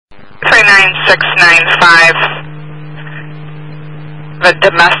39695. The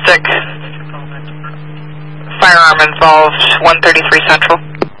domestic firearm involved 133 Central.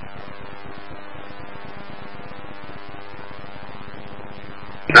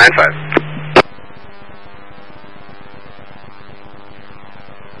 Nine five.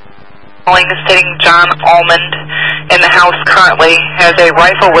 Calling stating John Almond in the house currently has a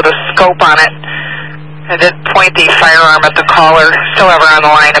rifle with a scope on it. I did point the firearm at the caller, still ever on the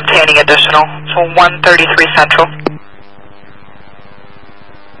line, obtaining additional. So 133 Central.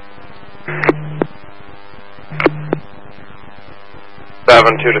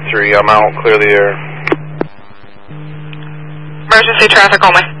 Seven 2 to 3. I'm out. Clear the air. Emergency traffic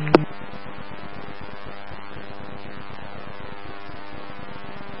only.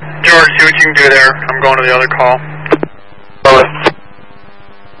 George, see what you can do there. I'm going to the other call. Over.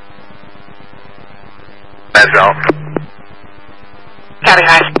 That's out. Copy,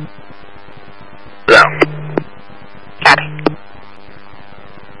 high. Down. Copy.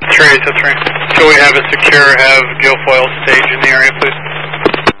 3 to 3. So we have a secure, have Guilfoyle stage in the area, please.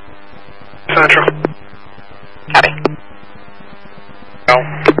 Central. Copy. No.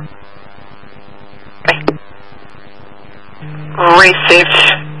 Received.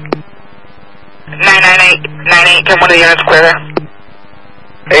 99898. Can one of the units clear there?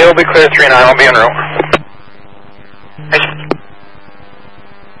 A will be clear, 3-9. I'll be en route.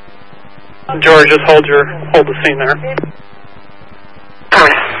 George, just hold the scene there.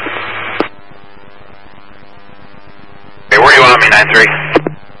 Copy. Hey, where do you want me, 9-3?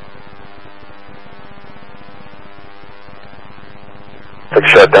 Let's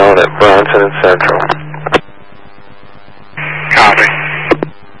shut down at Bronson and Central. Copy.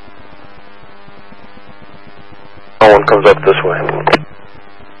 No one comes up this way.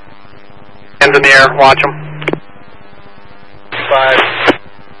 Hands in the air, watch them. 5.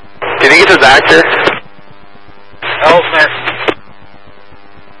 Did he get his actor? Elsner.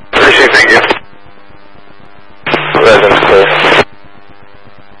 Appreciate, thank you. Residence clear.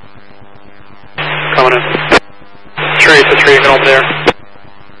 Coming in. 3 to 3, over there.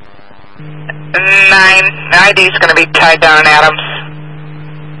 9 ID is going to be tied down in Adams.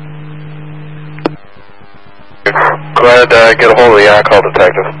 Go ahead, get a hold of the on-call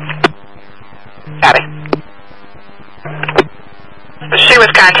detective. Copy. She was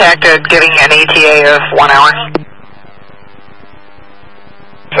contacted giving an ETA of 1 hour.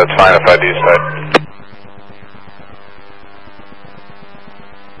 That's fine if ID's tied.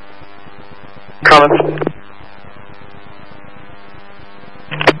 Coming.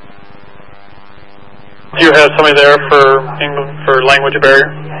 Do you have somebody there for language barrier?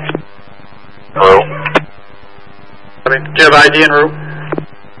 Route. Do you have ID en route?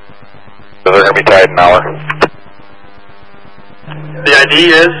 So they're going to be tied in an hour. The ID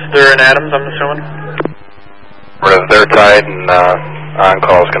is, they're in Adams, I'm assuming? They're tied and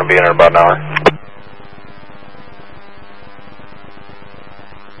on-call is going to be in about an hour.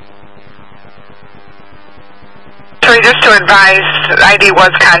 So just to advise, ID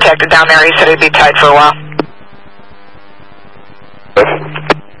was contacted down there. He said he'd be tied for a while.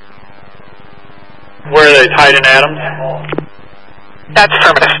 Where are they tied in Adams? That's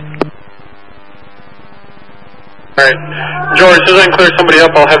affirmative. Alright. George, as soon as I can clear somebody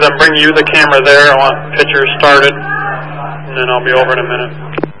up, I'll have them bring you the camera there. I want pictures started, and then I'll be over in a minute.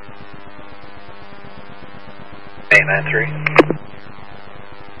 893.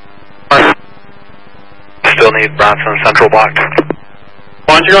 Still need Bronson Central blocked.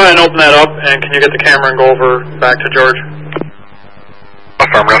 Why don't you go ahead and open that up, and can you get the camera and go over back to George?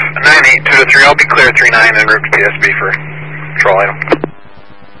 Affirmative. 982 to 3, I'll be clear 39 en route to PSB for control item.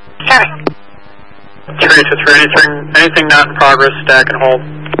 Copy. 3 to 3, anything not in progress, stack and hold.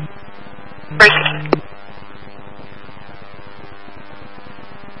 Received.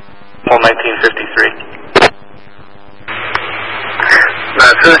 1953.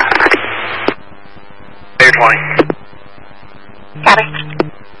 That's it. 820. Copy.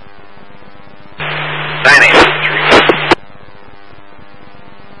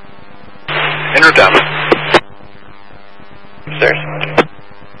 983. In route down. Upstairs.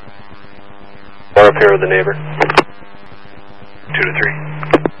 Or up here with the neighbor. 2 to 3.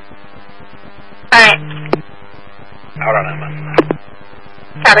 Alright. Out on Emma.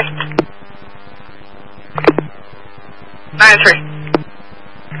 Copy. 9-3.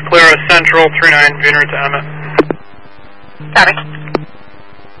 Clear as Central, 39, Venor to Emmett. Copy.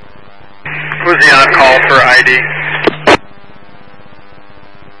 Who's the on-call for ID?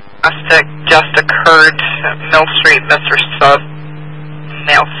 Domestic just occurred at Mill Street, Mr. Sub.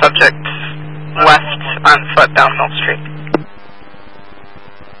 Male subject left on foot down Mill Street.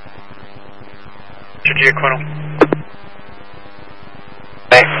 Mr. Giaquino.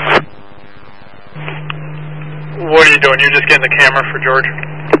 Thanks. What are you doing? You're just getting the camera for George?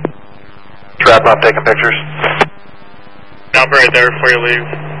 Wrapping up, taking pictures. I'll be right there before you leave.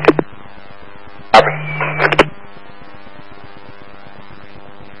 Copy.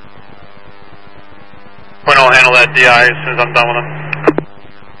 Quinn will handle that DI as soon as I'm done with him.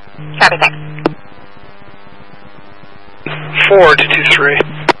 Copy, thanks.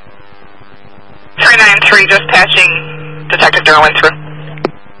 4223. 393, just patching Detective Derwin through.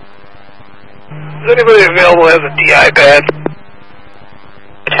 Is anybody available who has a DI pad?